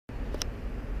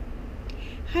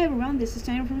Hi everyone, this is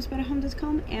Diana from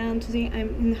Spotahome.com, and today I'm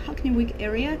in the Hackney Wick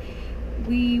area.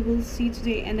 We will see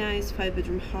today a nice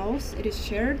 5-bedroom house. It is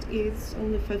shared. It's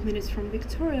only 5 minutes from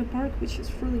Victoria Park, which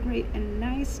is really great and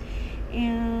nice.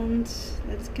 And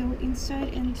let's go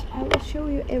inside and I will show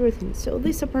you everything. So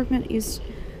this apartment is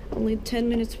only 10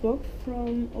 minutes walk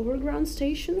from Overground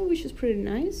station, which is pretty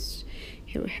nice.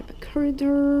 Here we have a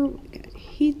corridor, we got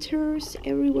heaters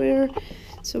everywhere.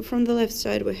 So from the left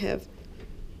side we have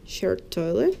shared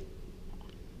toilet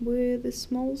with a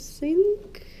small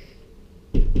sink.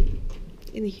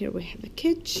 In here we have a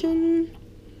kitchen.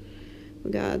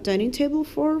 We got a dining table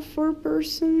for 4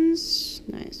 persons.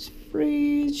 Nice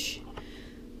fridge.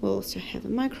 We also have a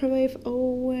microwave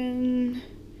oven.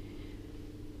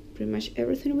 Pretty much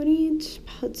everything we need.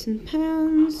 Pots and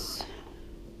pans.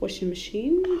 Washing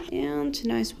machine. And a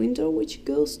nice window which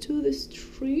goes to the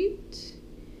street.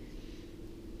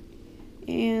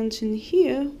 And in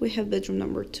here we have bedroom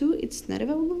number 2. It's not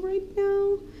available right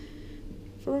now.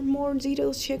 For more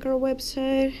details, check our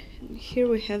website. And here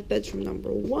we have bedroom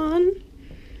number 1.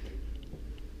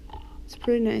 It's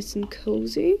pretty nice and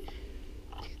cozy.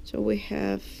 So we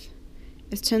have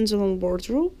a standalone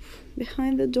wardrobe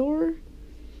behind the door.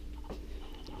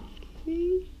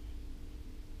 Okay.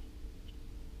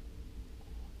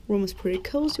 Room is pretty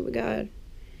cozy. We got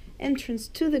entrance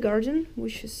to the garden,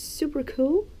 which is super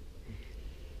cool.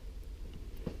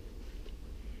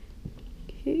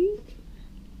 Okay.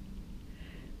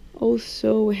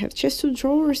 Also, we have chest of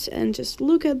drawers, and just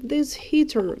look at this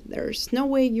heater. There's no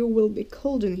way you will be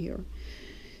cold in here.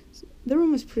 The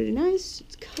room is pretty nice.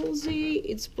 It's cozy.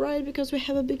 It's bright because we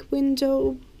have a big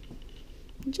window.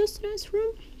 Just a nice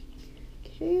room.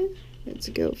 Okay, let's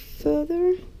go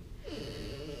further.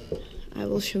 I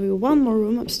will show you one more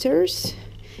room upstairs.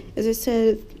 As I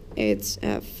said, it's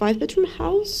a 5-bedroom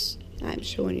house. I'm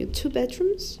showing you 2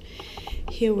 bedrooms.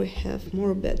 Here we have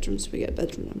more bedrooms. We got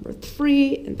bedroom number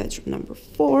 3 and bedroom number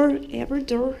 4. Every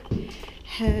door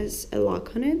has a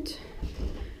lock on it,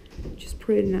 which is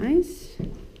pretty nice.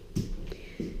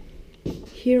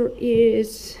 Here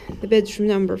is the bedroom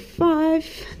number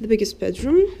 5, the biggest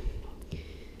bedroom.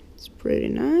 It's pretty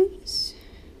nice.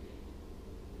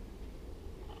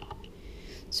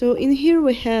 So in here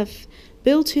we have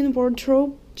built-in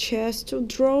wardrobe, chest of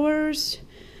drawers.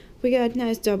 We got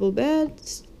nice double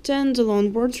beds.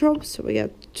 Standalone wardrobe, so we got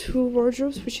 2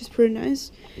 wardrobes, which is pretty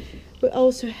nice. We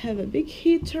also have a big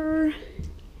heater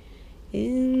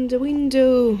in the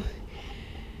window,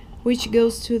 which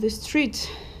goes to the street.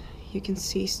 You can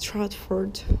see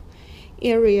Stratford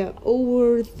area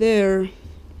over there.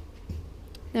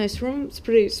 Nice room, it's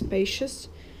pretty spacious.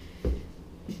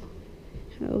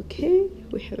 Okay,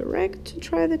 we have a rack to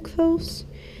dry the clothes,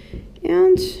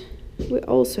 and we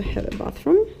also have a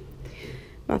bathroom.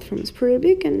 Bathroom is pretty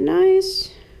big and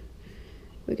nice.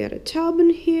 We got a tub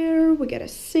in here, we got a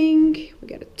sink, we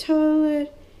got a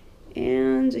toilet,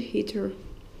 and a heater.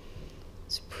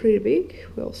 It's pretty big.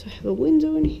 We also have a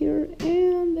window in here,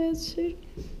 and that's it.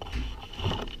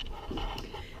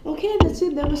 Okay, that's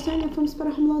it. That was Tanya from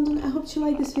Spotahome London. I hope you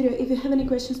like this video. If you have any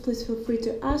questions, please feel free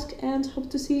to ask, and hope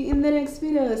to see you in the next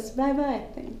videos. Bye bye.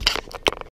 Thank you.